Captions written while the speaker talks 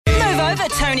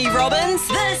Tony Robbins.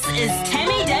 This is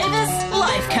Tammy Davis,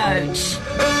 Life Coach.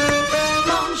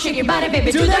 Come on, shake your body, baby,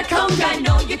 do that conga.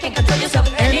 No, you can't control yourself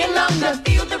any longer.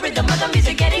 Feel the rhythm of the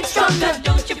music getting stronger.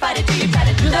 Don't you fight it till you try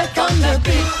to do that conga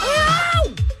beat.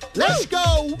 Let's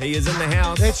go. He is in the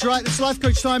house. That's right. It's Life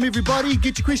Coach time, everybody.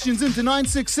 Get your questions into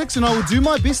 966 and I will do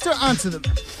my best to answer them.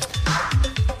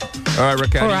 All right,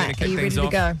 Ricardo, All you right, going to are kick you ready things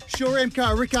to off? go? Sure am,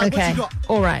 Car. Ricardo, Okay. what you got?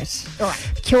 All right. All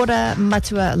right. Kia ora,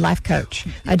 Matua Life Coach.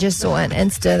 I just saw on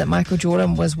Insta that Michael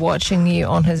Jordan was watching you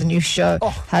on his new show.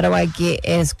 How do I get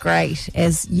as great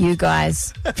as you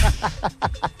guys?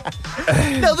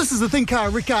 Now, this is the thing, Car,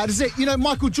 Ricardo, is that,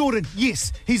 Michael Jordan,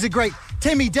 yes, he's a great.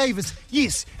 Tammy Davis,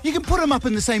 yes, you can put him up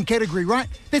in the same category, right?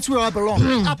 That's where I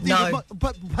belong. Up there No.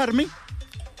 pardon me?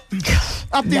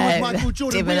 Up there No, with Michael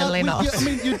Jordan. definitely not.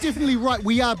 You're definitely right.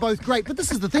 We are both great. But this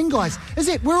is the thing, guys, is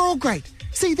that we're all great.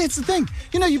 See, that's the thing.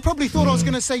 You probably thought I was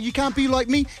going to say you can't be like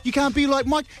me, you can't be like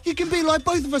Mike. You can be like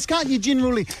both of us, can't you,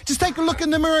 generally? Just take a look in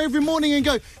the mirror every morning and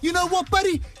go, you know what,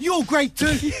 buddy? You're great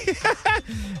too.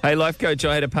 Hey, Life Coach,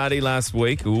 I had a party last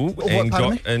week and pardon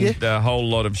got me? in a whole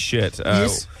lot of shit.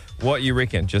 Yes. What you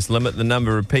reckon? Just limit the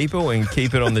number of people and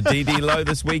keep it on the DD low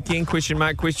this weekend? Question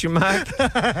mark, question mark.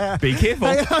 Be careful.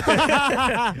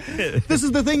 This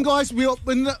is the thing, guys.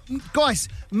 Guys,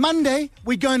 Monday,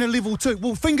 we're going to level 2.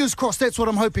 Well, fingers crossed, that's what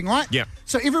I'm hoping, right? Yeah.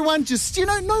 So everyone just,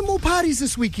 no more parties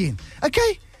this weekend,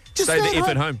 okay? Just Stay the F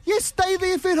at home. Yes, stay the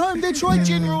F at home. That's right,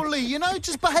 generally.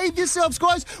 Just behave yourselves,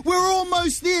 guys. We're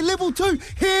almost there. Level 2.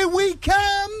 Here we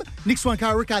come. Next one,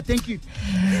 Cara Rickard. Thank you.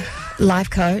 Life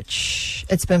Coach,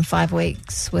 it's been 5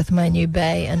 weeks with my new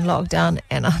bae in lockdown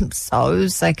and I'm so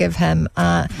sick of him.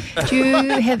 Do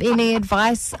you have any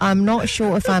advice? I'm not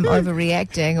sure if I'm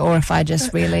overreacting or if I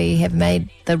just really have made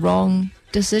the wrong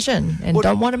decision and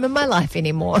don't want him in my life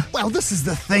anymore. Well, this is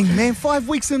the thing, man. 5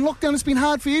 weeks in lockdown, it's been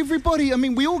hard for everybody. I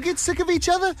mean, we all get sick of each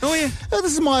other. Oh, yeah.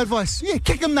 This is my advice. Yeah,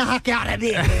 kick him the heck out of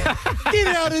there.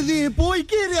 Get out of there, boy.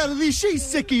 Get out of there. She's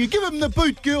sick of you. Give him the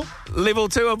boot, girl. Level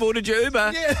 2, I've ordered your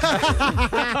Uber. Yeah.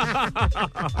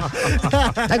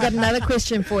 I got another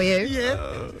question for you.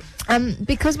 Yeah.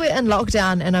 Because we're in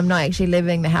lockdown and I'm not actually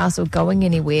leaving the house or going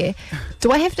anywhere,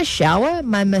 do I have to shower?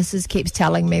 My missus keeps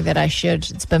telling me that I should.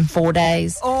 It's been 4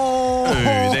 days. Oh. Ooh,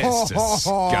 that's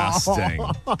disgusting.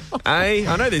 Hey,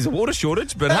 I know there's a water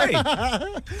shortage, but hey. Yeah,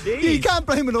 you can't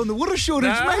blame it on the water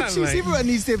shortage, No, mate. Jeez, mate. Everyone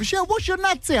needs to have a shower. Wash your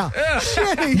nuts out.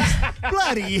 Jeez.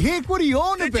 Bloody heck, what are you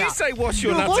on Did about? you say wash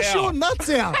your nuts Wash out? your nuts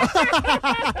out.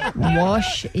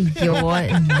 Wash your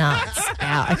nuts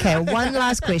out. Okay, one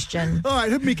last question. All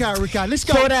right, hit me, Cara Rickard. Let's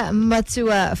go. Kia ora,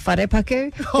 Matua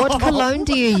Wharepaku. What cologne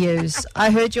do you use? I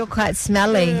heard you're quite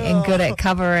smelly and good at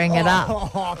covering it up.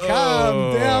 Oh, calm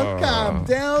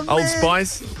down, Old man.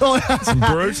 Spice, Oh, some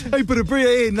Brute. hey, but a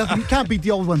brew, nothing. Can't beat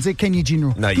the old ones, can you,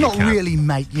 General? No, you Not can't. really,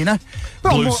 mate, But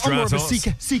Blue I'm more of a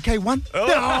Stratos. CK1.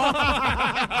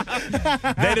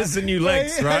 That is the new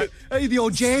Lynx, right? Hey, the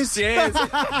old jazz. Yes. Oh,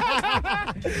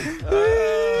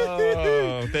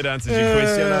 if that answers your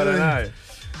question, I don't know.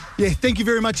 Yeah, thank you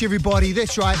very much, everybody.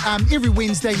 That's right. Every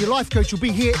Wednesday, your life coach will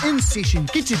be here in session.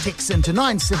 Get your texts into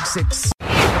 966.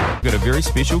 We've got a very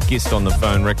special guest on the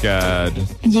phone, Rickard.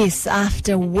 Yes,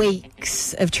 after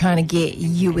weeks of trying to get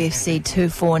UFC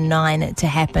 249 to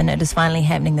happen, it is finally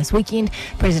happening this weekend.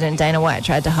 President Dana White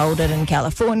tried to hold it in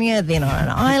California, then on an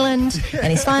island,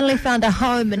 and he's finally found a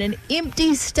home in an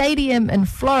empty stadium in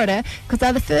Florida because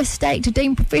they're the first state to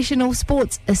deem professional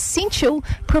sports essential,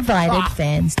 provided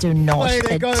fans do not Way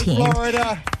to go, attend.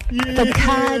 Florida. The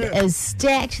card is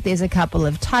stacked. There's a couple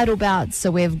of title bouts.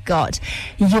 So we've got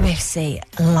UFC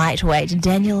lightweight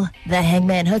Daniel the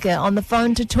Hangman Hooker on the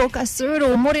phone to talk us through it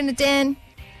all. Morning, Dan.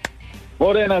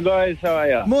 Morning, guys. How are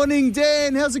you? Morning,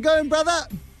 Dan. How's it going, brother?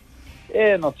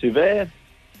 Yeah, not too bad.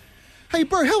 Hey,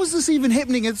 bro, how is this even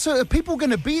happening? So are people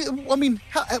going to be... I mean,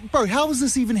 how is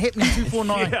this even happening,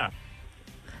 249?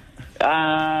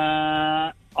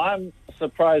 Yeah. I'm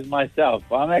surprised myself.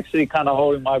 I'm actually kind of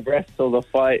holding my breath till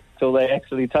they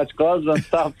actually touch gloves and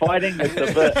start fighting. It's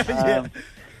a bit...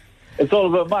 It's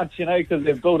all a bit much, because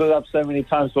they've built it up so many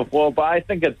times before. But I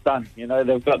think it's done.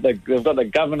 They've got the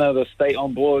governor of the state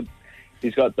on board.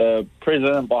 He's got the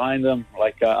president behind him.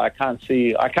 I can't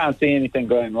see anything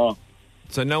going wrong.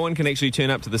 So no one can actually turn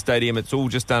up to the stadium. It's all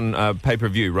just done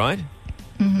pay-per-view, right?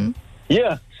 Mm-hmm.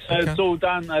 Yeah, so Okay. It's all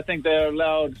done. I think they're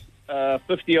allowed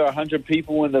 50 or 100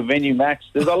 people in the venue max.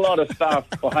 There's a lot of staff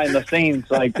behind the scenes.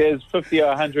 There's 50 or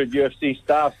 100 UFC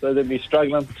staff, so they'll be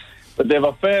struggling. But they've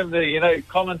affirmed that,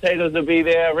 commentators will be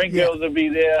there, ring girls will be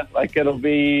there. It'll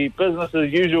be business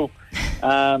as usual,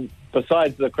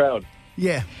 besides the crowd.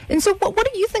 Yeah. And so what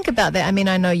do you think about that? I mean,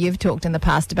 I know you've talked in the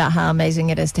past about how amazing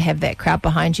it is to have that crowd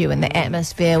behind you and the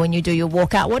atmosphere when you do your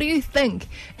walkout. What do you think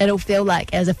it'll feel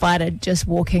like as a fighter just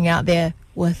walking out there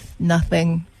with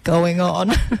nothing going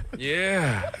on?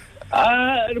 Yeah.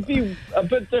 It'll be a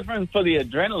bit different for the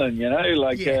adrenaline, you know,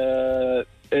 like,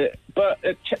 but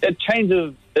it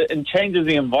changes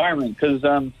the environment because,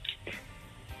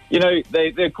 you know,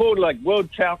 they're called like world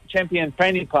champion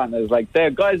training partners. Like they're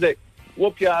guys that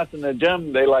whoop your ass in the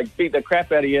gym. They like beat the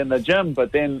crap out of you in the gym,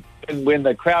 but then when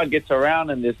the crowd gets around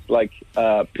and there's like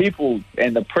people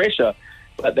and the pressure,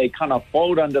 but they kind of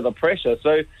fold under the pressure.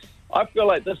 So I feel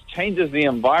like this changes the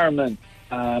environment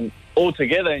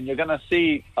altogether, and you're going to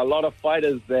see a lot of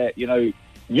fighters that, you know,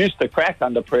 used to crack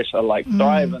under pressure, like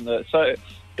thrive in the. So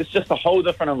it's just a whole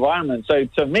different environment. So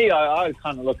to me, I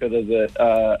kind of look at it as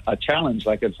a challenge,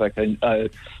 like it's like a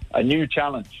new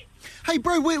challenge. Hey,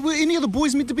 bro, were any of the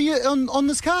boys meant to be on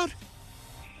this card?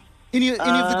 Any of the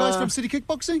guys from City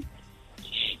Kickboxing?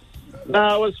 No,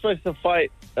 I was supposed to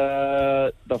fight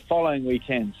the following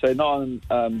weekend. So not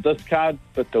on this card,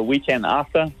 but the weekend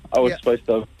after. I was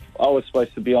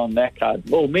supposed to be on that card.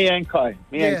 Well, me and Kai.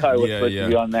 And Kai were supposed to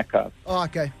be on that card. Oh,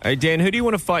 okay. Hey, Dan, who do you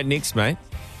want to fight next, mate?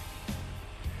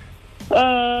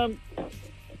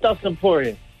 Dustin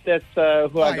Poirier. That's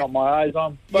who I got my eyes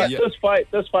on. But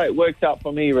this fight worked out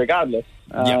for me regardless.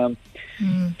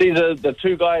 These are the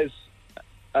two guys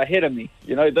ahead of me.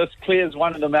 You know, this clears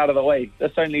one of them out of the way.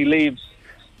 This only leaves...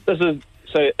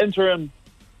 interim...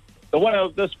 The winner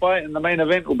of this fight in the main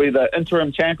event will be the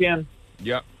interim champion.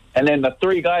 Yep. And then the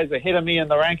three guys ahead of me in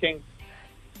the ranking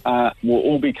will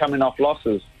all be coming off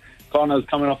losses. Connor's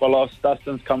coming off a loss.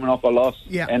 Dustin's coming off a loss.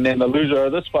 Yeah. And then the loser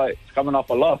of this fight is coming off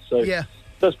a loss. So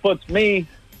this puts me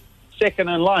second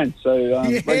in line. So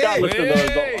regardless of the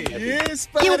result. Yes,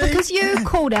 buddy. Yeah, well, because you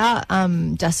called out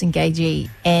Justin Gaethje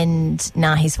and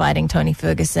now he's fighting Tony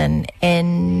Ferguson.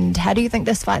 And how do you think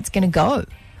this fight's going to go?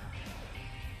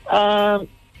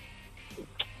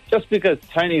 Just because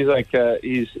Tony's like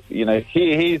he's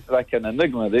like an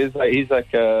enigma. There's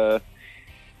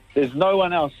no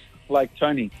one else like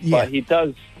Tony, but he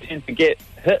does tend to get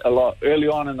hit a lot early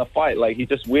on in the fight. Like he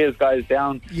just wears guys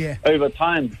down over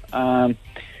time.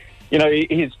 You know,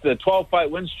 he's the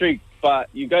 12-fight win streak, but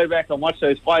you go back and watch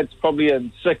those fights, probably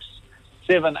in 6,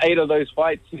 7, 8 of those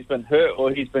fights, he's been hurt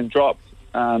or he's been dropped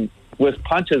with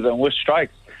punches and with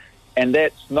strikes. And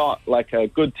that's not like a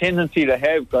good tendency to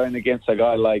have going against a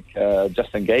guy like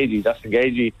Justin Gaethje. Justin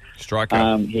Gaethje,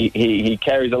 striker. He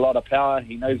carries a lot of power.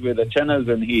 He knows where the chin is,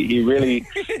 and he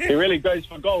really goes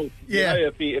for gold. Yeah. You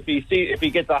know, if he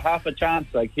gets a half a chance,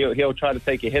 like he'll try to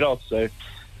take your head off. So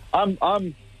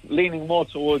I'm leaning more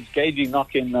towards Gaethje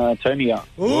knocking Tony out.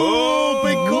 Oh,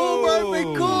 big call, bro,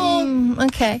 big call.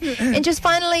 Okay. And just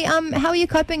finally, how are you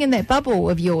coping in that bubble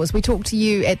of yours? We talked to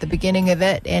you at the beginning of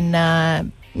it,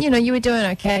 and you know, you were doing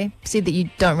okay. Said that you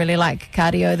don't really like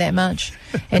cardio that much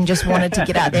and just wanted to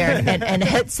get out there and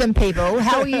hit some people.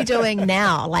 How are you doing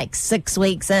now, like 6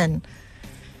 weeks in?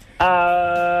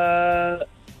 I'm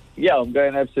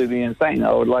going absolutely insane.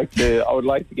 I would like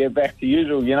to get back to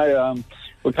usual. You know,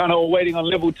 we're kind of all waiting on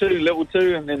level two,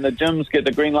 and then the gyms get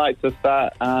the green light to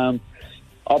start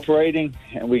operating,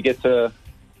 and we get to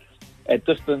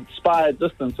spar at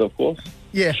distance, of course.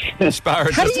 Yeah. Spar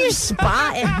at How do distance. you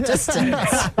spar at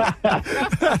distance?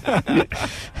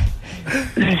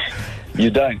 You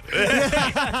don't.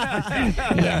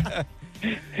 Yeah.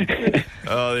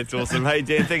 Oh, that's awesome. Hey,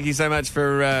 Dan, thank you so much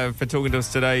for talking to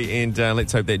us today, and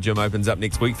let's hope that gym opens up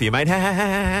next week for you, mate.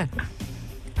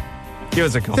 Give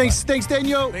us a call. Thanks,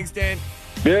 Daniel. Thanks, Dan.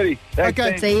 Beauty. Thanks,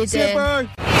 Okay. Dan. See you, See ya, Dan.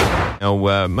 bro.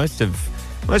 Now,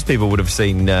 most people would have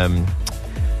seen the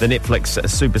Netflix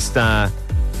superstar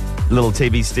little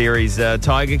TV series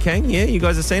Tiger King. Yeah, you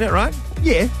guys have seen it, right?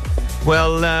 Yeah.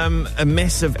 Well, a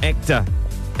massive actor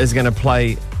is going to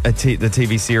play the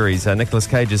TV series. Nicolas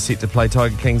Cage is set to play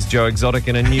Tiger King's Joe Exotic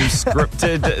in a new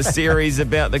scripted series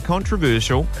about the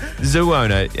controversial zoo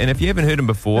owner. And if you haven't heard him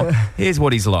before, here's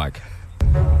what he's like.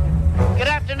 Good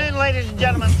afternoon, ladies and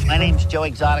gentlemen. My name's Joe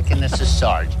Exotic, and this is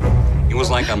Sarge. He was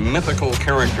like a mythical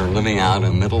character living out in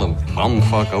the middle of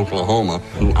bumfuck Oklahoma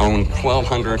who owned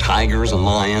 1,200 tigers and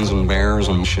lions and bears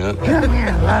and shit. Come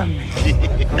here, love me.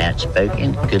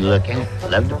 Outspoken, good looking,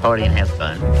 love to party and have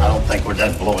fun. I don't think we're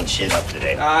done blowing shit up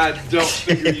today. I don't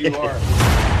figure you are.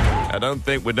 I don't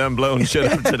think we're done blowing shit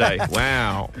up today.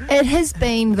 Wow. It has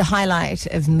been the highlight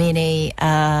of many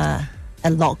a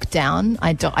lockdown.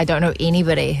 I don't know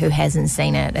anybody who hasn't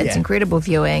seen it. It's incredible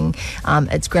viewing.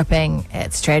 It's gripping.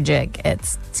 It's tragic.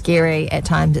 It's scary at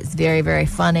times. It's very, very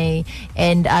funny.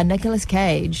 And Nicolas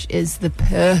Cage is the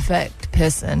perfect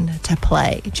person to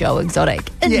play Joe Exotic,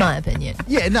 in my opinion.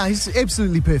 Yeah, no, he's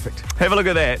absolutely perfect. Have a look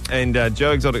at that. And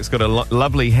Joe Exotic's got a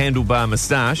lovely handlebar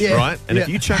moustache, right? And if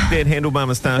you chuck that handlebar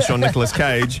moustache on Nicolas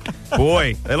Cage,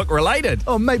 boy, they look related.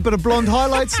 Oh, mate, but a blonde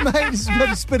highlights, mate. It's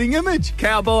not a spitting image.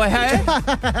 Cowboy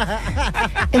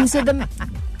hat. And so the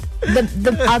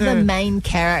other main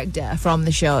character from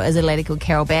the show is a lady called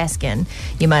Carol Baskin.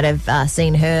 You might have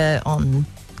seen her on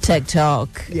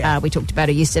TikTok. We talked about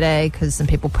her yesterday because some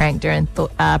people pranked her and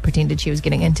pretended she was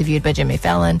getting interviewed by Jimmy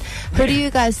Fallon. Who do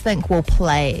you guys think will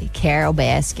play Carol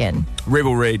Baskin?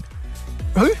 Rebel Reed.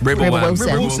 Who? Rebel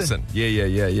Wilson. Wilson. Yeah. Oh,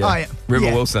 yeah. Rebel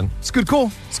Yeah. Wilson. It's a good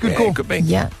call. It's a good call. Could be.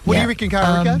 Yeah. What do you reckon, Cara?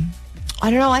 I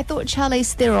don't know. I thought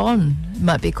Charlize Theron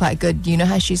might be quite good. You know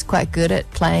how she's quite good at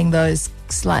playing those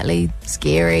slightly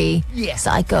scary,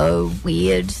 psycho,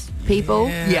 weird people?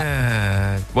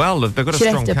 Yeah. Well, they've got a She'd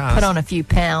strong have to cast. put on a few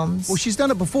pounds. Well, she's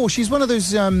done it before. She's one of those.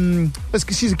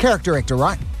 She's a character actor,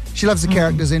 right? She loves the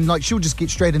characters, and like she'll just get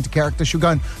straight into character. She'll go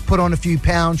and put on a few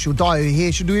pounds. She'll dye her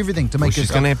hair. She'll do everything to make She's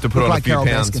herself going to have to put look on like a few Carol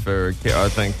pounds Baskin. for, I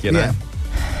think, you know.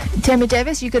 Yeah. Tammy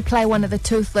Davis, you could play one of the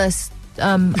toothless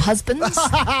husbands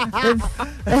of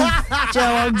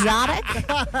Joe Exotic.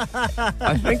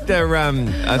 I think they're.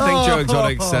 Joe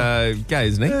Exotic's gay,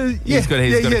 isn't he? He's got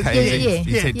yeah,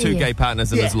 he's had two gay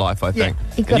partners in his life, I think.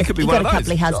 He And you could be one of a couple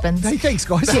those. of husbands. Hey, thanks,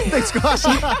 guys. Thanks, guys.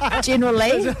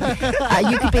 Generally, you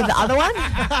could be the other one.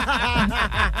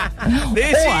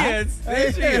 There she is.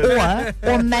 There she is.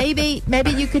 Or maybe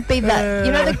you could be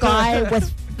the guy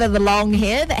with the long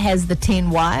hair that has the 10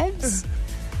 wives.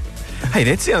 Hey,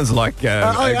 that sounds like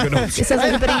a good option. It sounds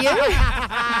like a bit of you.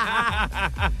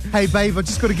 Hey, babe, I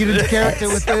just got to get into character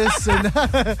with this. And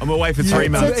I'm away for 3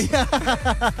 months.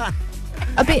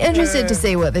 I'd be interested to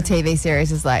see what the TV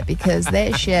series is like because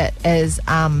that shit is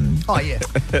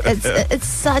it's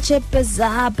such a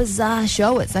bizarre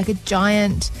show. It's like a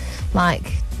giant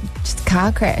just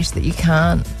car crash that you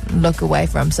can't look away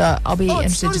from. So I'll be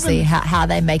interested to see how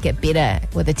they make it better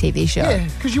with a TV show. yeah,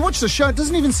 because you watch the show, it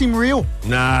doesn't even seem real.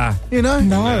 Nah. You know?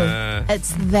 No,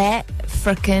 it's that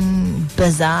freaking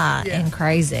bizarre and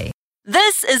crazy.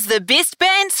 This is the best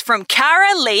bands from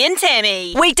Cara, Lee and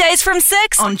Tammy. Weekdays from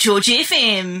 6 on George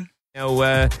FM.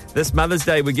 Now, this Mother's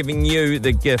Day, we're giving you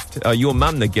the gift, your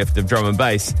mum the gift of drum and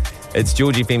bass. It's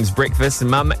George FM's Breakfast,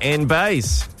 Mum and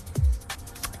Bass.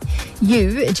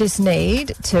 You just need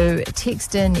to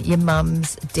text in your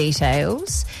mum's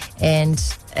details, and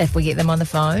if we get them on the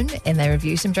phone and they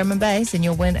review some drum and bass, then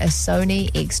you'll win a Sony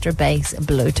Extra Bass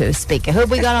Bluetooth speaker. Who have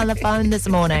we got on the phone this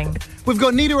morning? We've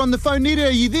got Nita on the phone. Nita,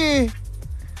 are you there?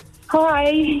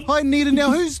 Hi. Hi, Nita. Now,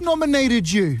 who's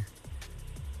nominated you?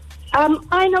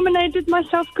 I nominated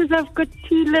myself because I've got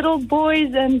 2 little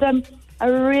boys and I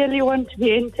really want to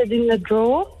be entered in the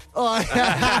draw. Oh,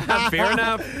 Fair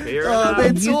enough.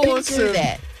 that's You awesome. can do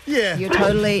that. Yeah. You're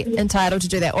totally entitled to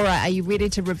do that. All right, are you ready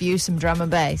to review some drum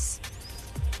and bass?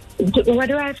 What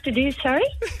do I have to do, sorry?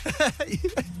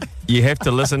 You have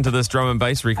to listen to this drum and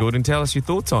bass record and tell us your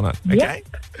thoughts on it. Okay.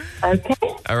 Okay.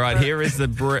 All right. Here is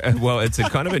it's a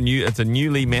kind of it's a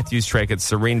new Lee Matthews track. It's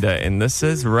Surrender, and this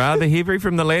is rather heavy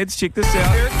from the lads. Check this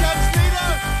out. Here it comes,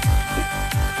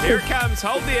 Nita. Here it comes.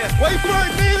 Hold there. Wait for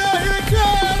it, Nita. Here it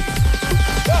comes.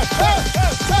 Let's go.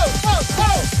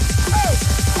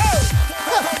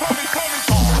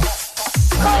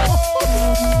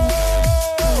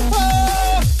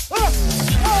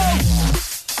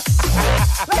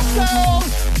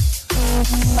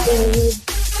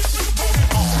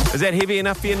 Is that heavy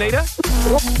enough for you, Nita?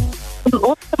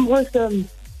 Awesome.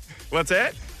 What's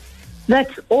that?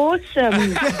 That's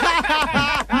awesome.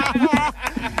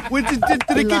 Well, did it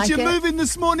get Like you it? moving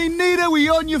this morning, Nita? Were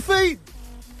you on your feet?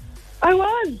 I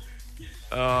was.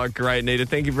 Oh, great, Nita.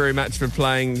 Thank you very much for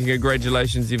playing.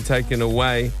 Congratulations. You've taken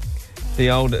away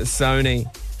the old Sony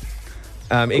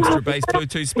Extra Bass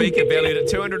Bluetooth speaker valued at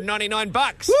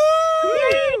 $299.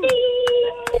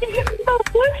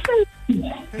 Awesome.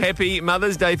 Happy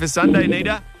Mother's Day for Sunday,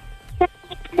 Nita.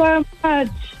 So much.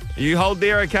 You hold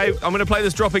there, okay? I'm going to play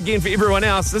this drop again for everyone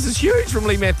else. This is huge from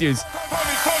Lee Matthews.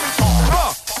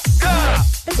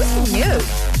 This is from you.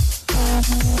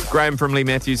 Graham from Lee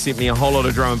Matthews sent me a whole lot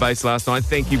of drum and bass last night.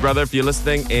 Thank you, brother, if you're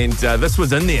listening. And this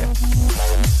was in there.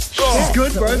 This is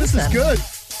good, bro. This is good.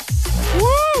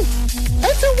 Woo!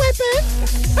 It's a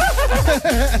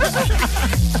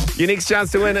weapon. Your next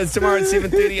chance to win is tomorrow at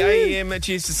 7:30 a.m.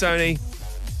 Cheers to Sony.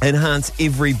 Enhance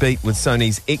every beat with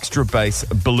Sony's Extra Bass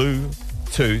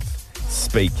Bluetooth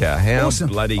speaker. How Awesome.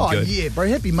 bloody Oh, good. yeah, bro.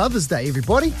 Happy Mother's Day,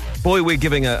 everybody. Boy, we're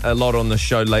giving a lot on the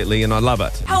show lately, and I love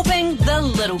it. Helping the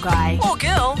little guy or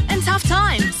girl in tough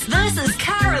times. This is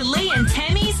Cara, Lee and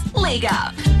Tammy's Leg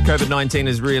Up. COVID-19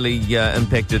 has really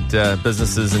impacted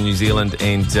businesses in New Zealand,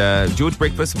 and George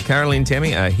Breakfast with Caroline and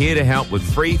Tammy are here to help with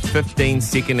free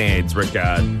 15-second ads,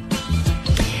 Rickard.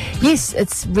 Yes,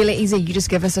 it's really easy. You just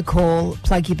give us a call,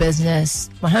 plug your business,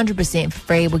 100% for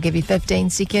free. We'll give you 15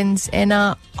 seconds, and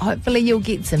hopefully you'll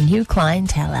get some new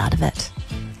clientele out of it.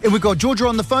 And we've got Georgia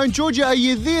on the phone. Georgia, are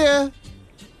you there?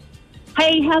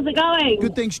 Hey, how's it going?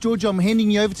 Good, thanks, Georgia. I'm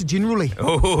handing you over to Generally.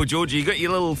 Oh, Georgia, you got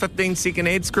your little 15-second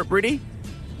ad script ready?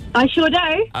 I sure do.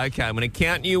 Okay, I'm going to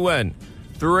count you in.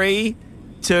 3,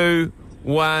 2,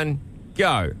 1,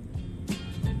 go.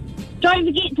 Don't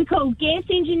forget to call Gas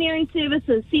Engineering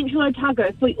Services, Central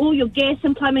Otago, for all your gas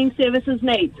and plumbing services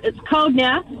needs. It's cold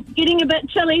now, getting a bit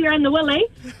chilly around the willy.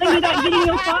 Think about getting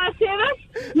your fire service?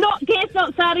 Gas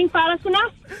not starting fast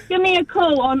enough? Give me a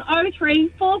call on 03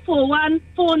 441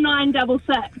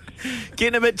 4966.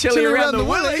 Getting a bit chilly around the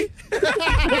willy.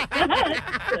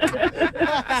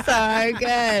 So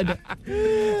good.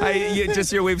 Hey,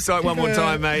 just your website one more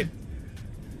time, mate.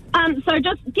 So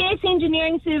just Gas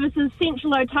Engineering Services,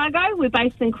 Central Otago. We're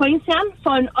based in Queenstown.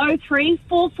 Phone 03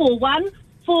 441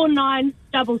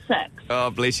 4966. Oh,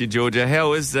 bless you, Georgia.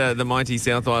 How is the mighty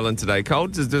South Island today?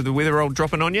 Cold? Is the weather all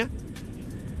dropping on you?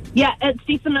 Yeah, it's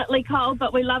definitely cold,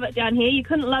 but we love it down here. You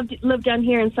couldn't live down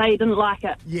here and say you didn't like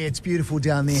it. Yeah, it's beautiful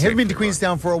down there. Haven't been to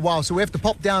Queenstown for a while, so we have to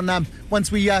pop down once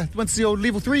the old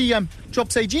level 3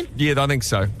 drops, Jen? Yeah, I think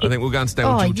so. I think we'll go and stay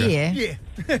with Georgia. Yeah. Yeah.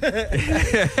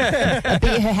 I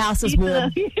bet her house is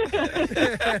warm.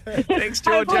 Thanks,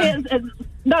 Georgia.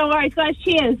 No worries, guys.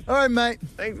 Cheers. All right, mate.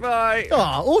 Thanks, bye. Oh,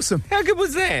 awesome. How good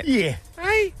was that? Yeah.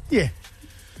 Hey? Yeah.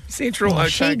 Central Otago.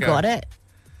 She got it.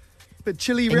 But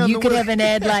chilly And around you the could willy. have an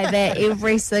ad like that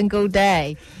every single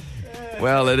day.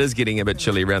 Well, it is getting a bit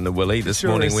chilly around the willy. This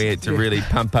Sure morning is. we had to Yeah. really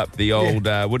pump up the old,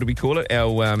 what do we call it?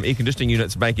 Our air conditioning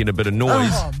unit's making a bit of noise.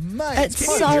 Oh, mate. It's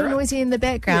so noisy in the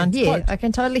background. Yeah, Yeah, it's I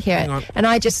can totally hear Hang on. it. And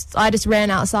I just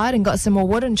ran outside and got some more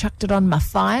wood and chucked it on my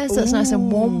fire so it's nice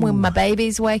and warm when my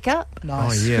babies wake up.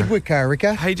 Nice. Oh, yeah. Good work,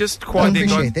 Rika. Hey, just quiet there,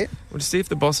 appreciate guys. that. We'll just see if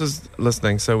the boss is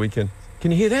listening so we can...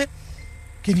 Can you hear that?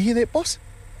 Can you hear that, boss?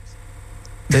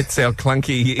 That's our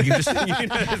clunky air conditioning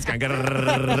unit. It's going...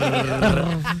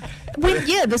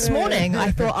 This morning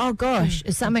I thought, oh gosh,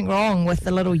 is something wrong with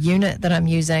the little unit that I'm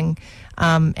using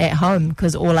at home?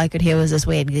 Because all I could hear was this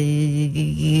weird in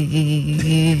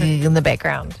the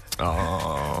background.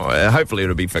 Oh, hopefully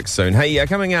it'll be fixed soon. Hey,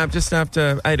 coming up just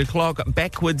after 8 o'clock,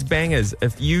 Backwards Bangers.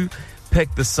 If you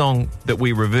pick the song that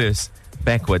we reverse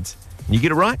backwards and you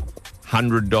get it right,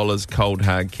 $100 cold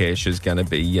hard cash is going to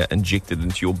be injected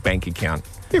into your bank account.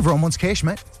 Everyone wants cash,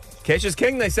 mate. Cash is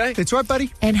king, they say. That's right,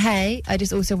 buddy. And hey, I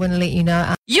just also want to let you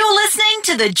know, You're listening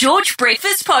to the George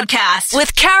Breakfast Podcast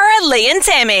with Cara, Lee and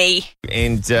Tammy.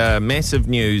 And massive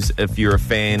news if you're a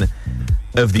fan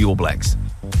of the All Blacks.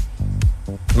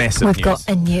 Massive we've news. got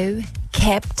a new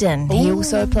captain. He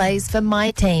also plays for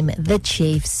my team, the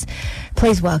Chiefs.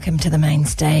 Please welcome to the main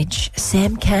stage,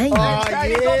 Sam Cane. Oh,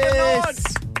 yes.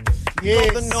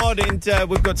 Got the nod, and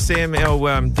we've got Sam,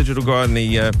 our digital guy in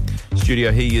the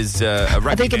studio. He is a I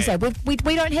rugby think I'm man. saying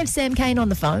we don't have Sam Cane on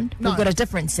the phone. No. We've got a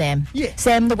different Sam. Yeah.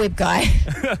 Sam, the web guy.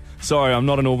 Sorry, I'm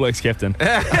not an All Blacks captain.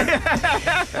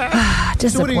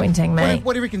 Disappointing, mate.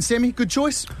 What do you reckon, Sammy? Good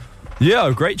choice?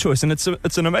 Yeah, great choice. And it's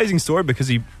an amazing story because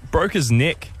he broke his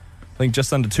neck, I think,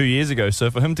 just under 2 years ago. So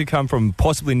for him to come from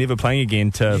possibly never playing again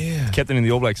to captaining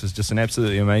the All Blacks is just an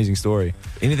absolutely amazing story.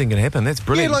 Anything can happen. That's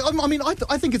brilliant. Yeah,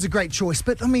 I think it's a great choice,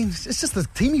 but it's just the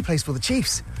team he plays for, the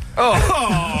Chiefs.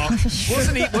 Oh,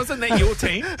 wasn't that your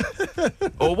team?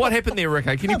 Or what happened there,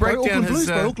 Rico? Can you No, break bro, down Auckland his...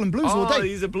 Blues, bro, Auckland Blues all day.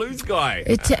 He's a Blues guy.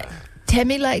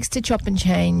 Tammy likes to chop and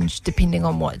change depending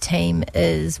on what team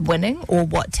is winning or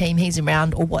what team he's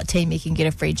around or what team he can get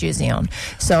a free jersey on.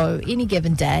 So any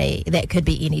given day, that could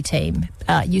be any team.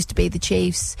 Used to be the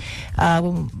Chiefs,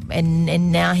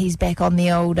 and now he's back on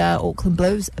the old Auckland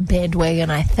Blues bandwagon,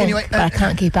 I think, Anyway, but I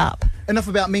can't keep up. Enough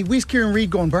about me. Where's Kieran Reid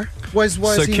gone, bro? Why is he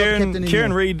not captain anymore?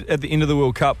 Kieran Reid at the end of the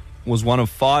World Cup was one of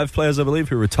 5 players, I believe,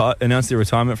 who announced their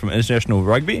retirement from international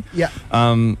rugby. Yeah.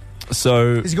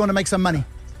 So Is he going to make some money?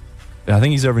 I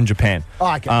think he's over in Japan.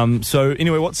 Oh, okay. So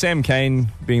anyway, what Sam Cane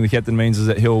being the captain means is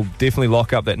that he'll definitely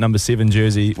lock up that number 7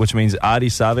 jersey, which means Ardie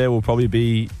Savea will probably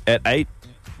be at 8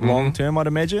 long term, I'd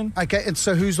imagine. Okay, and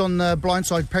so who's on the blind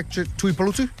side? Patrick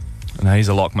Tuipulotu? No, he's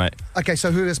a lock, mate. Okay,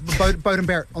 so who is Bowden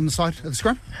Barrett on the side of the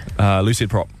scrum? Loose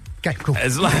head prop. Okay, cool.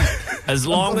 As As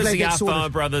long as they the get sorted. Afar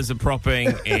brothers are propping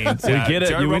and We get it.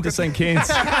 Joe You went to Rocket- St. Ken's.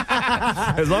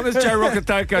 as long as Joe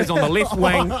Rocketoko's on the left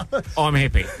wing, I'm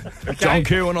happy. John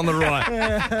Kerwin on the right.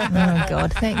 Oh,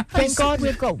 God. Thank God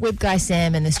we've got web guy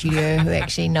Sam in the studio who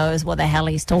actually knows what the hell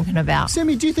he's talking about.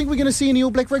 Sammy, do you think we're going to see any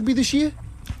All Black rugby this year?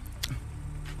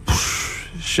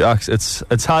 Shucks,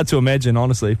 it's hard to imagine,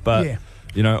 honestly, but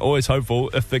Yeah. always hopeful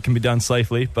if it can be done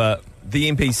safely. But The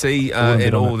NPC wouldn't bet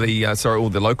and on all the all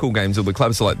the local games, all the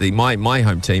clubs, like my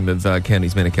home team of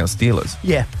Counties Manukau Steelers.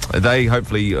 Yeah. They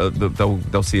hopefully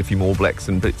they'll see a few more blacks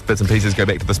and bits and pieces go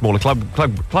back to the smaller club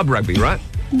rugby, right?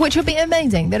 Which would be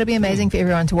amazing. That'll be amazing for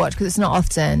everyone to watch because it's not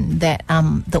often that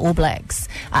the All Blacks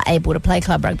are able to play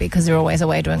club rugby because they're always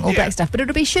away doing All Black stuff. But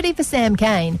it'll be shitty for Sam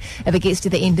Cane if it gets to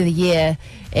the end of the year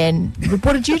and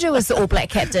what did you do as the All Black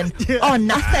captain? Oh,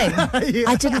 nothing.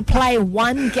 I didn't play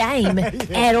one game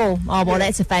at all. Oh, well,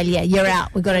 that's a failure. You're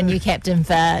out. We've got a new captain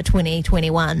for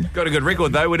 2021. Got a good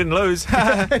record though. We didn't lose.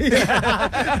 Yeah,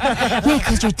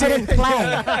 because you didn't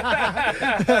play.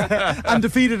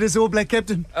 Undefeated as All Black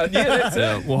captain. Yeah, that's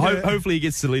it. well, hopefully he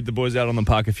gets to lead the boys out on the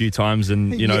park a few times,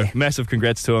 and massive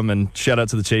congrats to him, and shout out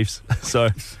to the Chiefs. So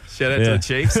Shout out to the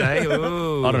Chiefs, eh?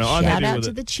 Ooh. I don't know. I'm Shout happy out with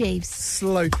to it. the Chiefs.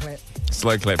 Slow clap.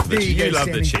 Slow clap for the There you Chiefs. You go, love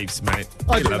the Sammy. Chiefs, mate.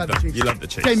 I You do love love them. the Chiefs. You love the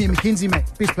Chiefs. Damien McKenzie, mate.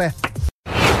 Best player.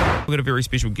 We've got a very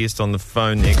special guest on the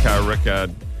phone there, Cara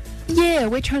Rickard. Yeah,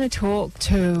 we're trying to talk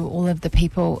to all of the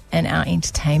people in our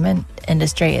entertainment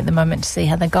industry at the moment to see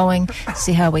how they're going,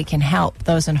 see how we can help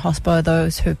those in hospo,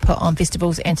 those who put on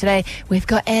festivals. And today we've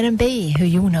got Adam B, who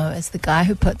you'll know is the guy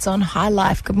who puts on High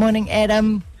Life. Good morning,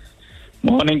 Adam.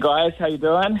 Morning, guys. How you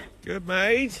doing? Good,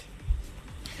 mate.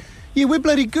 Yeah, we're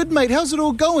bloody good, mate. How's it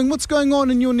all going? What's going on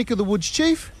in your neck of the woods,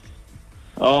 Chief?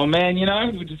 Oh man,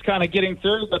 we're just kind of getting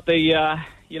through. Got the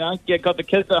got the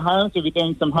kids at home, so we're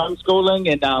doing some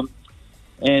homeschooling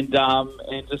and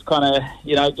just kind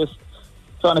of just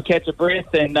trying to catch a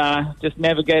breath and just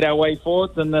navigate our way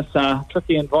forwards in this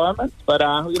tricky environment. But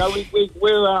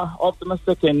we're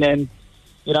optimistic and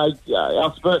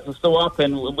our spirits are still up,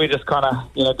 and we're just kind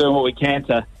of doing what we can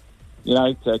to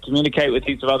to communicate with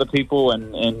each of other people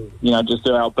and just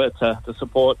do our bit to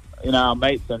support our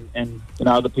mates and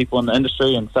other people in the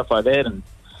industry and stuff like that, and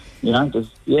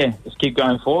just keep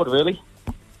going forward, really.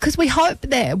 Because we hope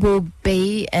that we'll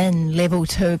be in level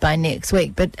 2 by next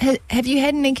week. But have you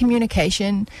had any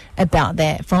communication about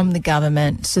that from the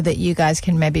government so that you guys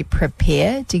can maybe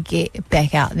prepare to get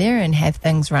back out there and have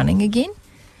things running again?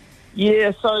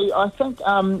 Yeah, so I think we're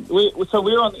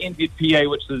on the NZPA,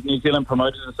 which is the New Zealand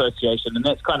Promoters Association, and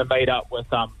that's kind of made up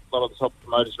with a lot of the top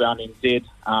promoters around NZ.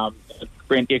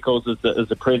 Brent Eccles is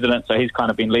the president, so he's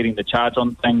kind of been leading the charge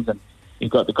on things, and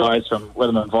you've got the guys from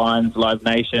Rhythm and Vines, Live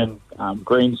Nation,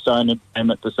 Greenstone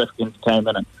Entertainment, Pacific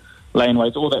Entertainment, and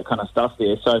Laneways, all that kind of stuff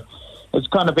there. So it's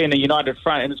kind of been a united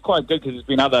front, and it's quite good because there's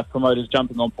been other promoters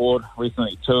jumping on board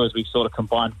recently too as we've sort of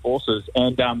combined forces.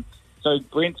 And so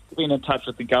Brent's been in touch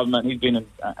with the government. He's been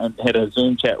and had a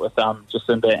Zoom chat with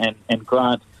Jacinda and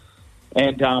Grant.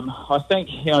 And I think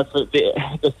for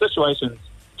the situation's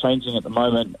changing at the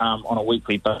moment on a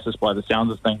weekly basis by the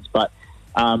sounds of things. But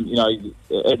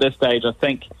at this stage, I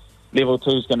think level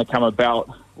 2 is going to come about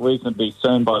reasonably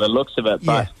soon by the looks of it.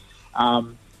 But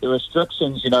the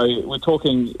restrictions, we're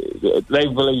talking. They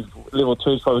believe level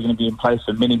 2 is probably going to be in place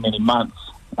for many, many months.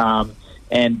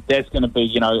 And that's going to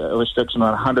be, a restriction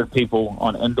on 100 people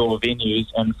on indoor venues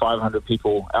and 500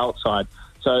 people outside.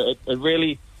 So it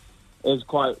really is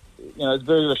quite, it's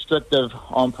very restrictive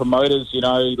on promoters,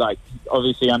 like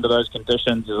obviously under those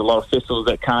conditions, there's a lot of festivals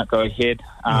that can't go ahead,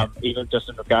 even just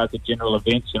in regards to general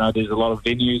events. There's a lot of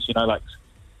venues,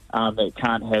 that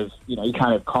can't have, you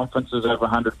can't have conferences over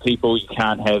 100 people, you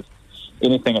can't have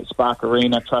anything at Spark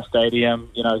Arena, Trust Stadium,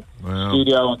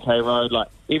 Studio on K Road, like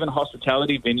even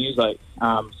hospitality venues like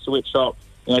Sweatshop.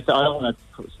 So I don't want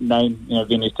to name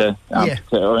venues to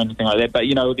or anything like that, but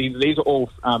these are all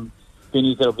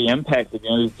venues that will be impacted.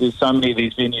 There's so many of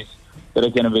these venues that are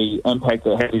going to be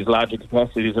impacted, have these larger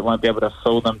capacities that won't be able to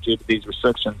fill them due to these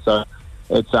restrictions. So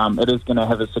it is going to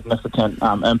have a significant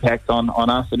impact on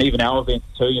us, and even our events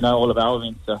too. All of our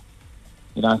events are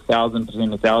 1,000 between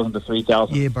 1,000 to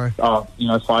 3,000. Yeah, bro.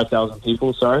 5,000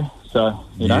 people. Sorry. So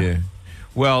Yeah.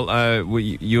 Well,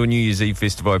 your New Year's Eve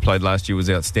festival I played last year was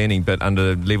outstanding, but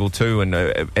under level 2 and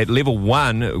at level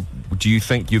 1, do you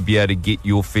think you'd be able to get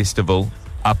your festival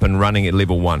up and running at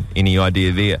level 1? Any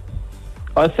idea there?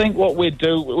 I think what we're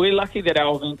lucky that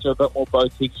our events are a bit more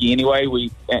boutique-y anyway.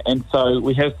 So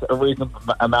we have a reasonable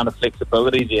amount of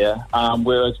flexibility there.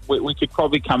 Whereas we could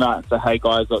probably come out and say, hey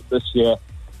guys, look, this year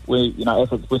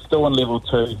if we're still in level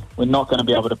 2, we're not going to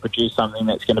be able to produce something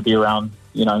that's going to be around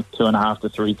 2,500 to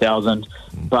 3,000.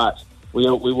 But we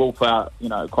will put out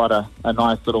quite a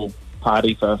nice little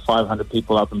party for 500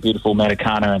 people up in beautiful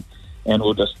Matakana, and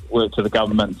we'll just work to the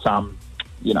government's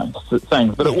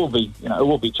things. But it will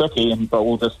be tricky, but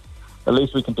we'll just, at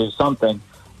least we can do something.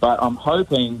 But I'm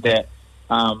hoping that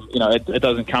it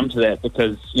doesn't come to that,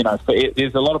 because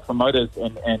there's a lot of promoters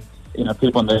and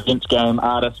people in the events game,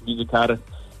 artists, music artists,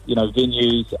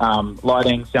 venues,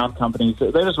 lighting, sound companies.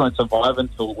 They just won't survive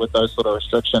with those sort of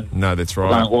restrictions. No, that's right.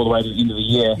 Going all the way to the end of the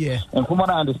year. Yeah. And from what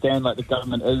I understand, the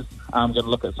government is going to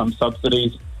look at some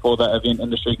subsidies for the event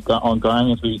industry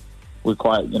ongoing, as we're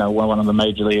quite, one of the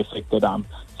majorly affected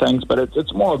things. But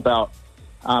it's more about,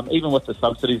 even with the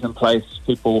subsidies in place,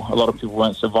 a lot of people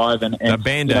won't survive. And the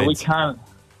Band-Aids. We can't.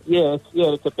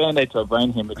 It's a Band-Aid to a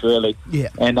brain hemorrhage, really. Yeah.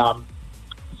 And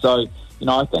so,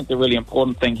 I think the really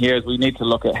important thing here is we need to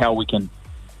look at how we can,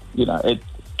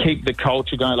 keep the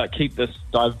culture going, keep this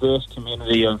diverse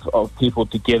community of people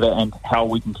together, and how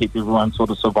we can keep everyone sort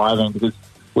of surviving, because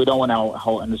we don't want our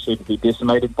whole industry to be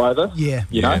decimated by this. Yeah,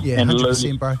 and 100%,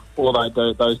 lose bro. all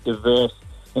those diverse,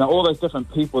 all those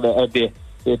different people that have their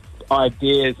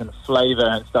ideas and flavour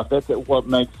and stuff. That's what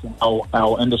makes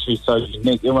our industry so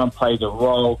unique. Everyone plays a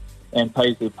role and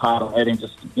plays their part of adding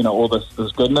just, all this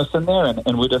goodness in there,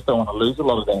 and we just don't want to lose a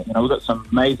lot of that. We've got some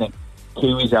amazing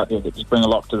Kiwis out there that just bring a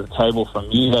lot to the table, from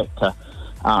music to,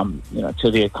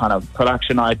 to their kind of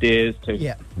production ideas, to,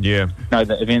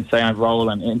 the events they enroll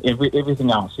and everything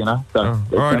else, So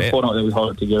it's important that we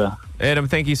hold it together. Adam,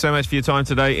 thank you so much for your time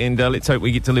today, and let's hope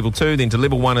we get to level 2, then to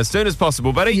level 1 as soon as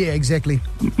possible, buddy. Yeah, exactly.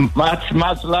 Much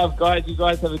love, guys. You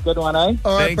guys have a good one, eh?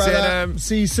 All right, Thanks, brother. Adam.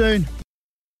 See you soon.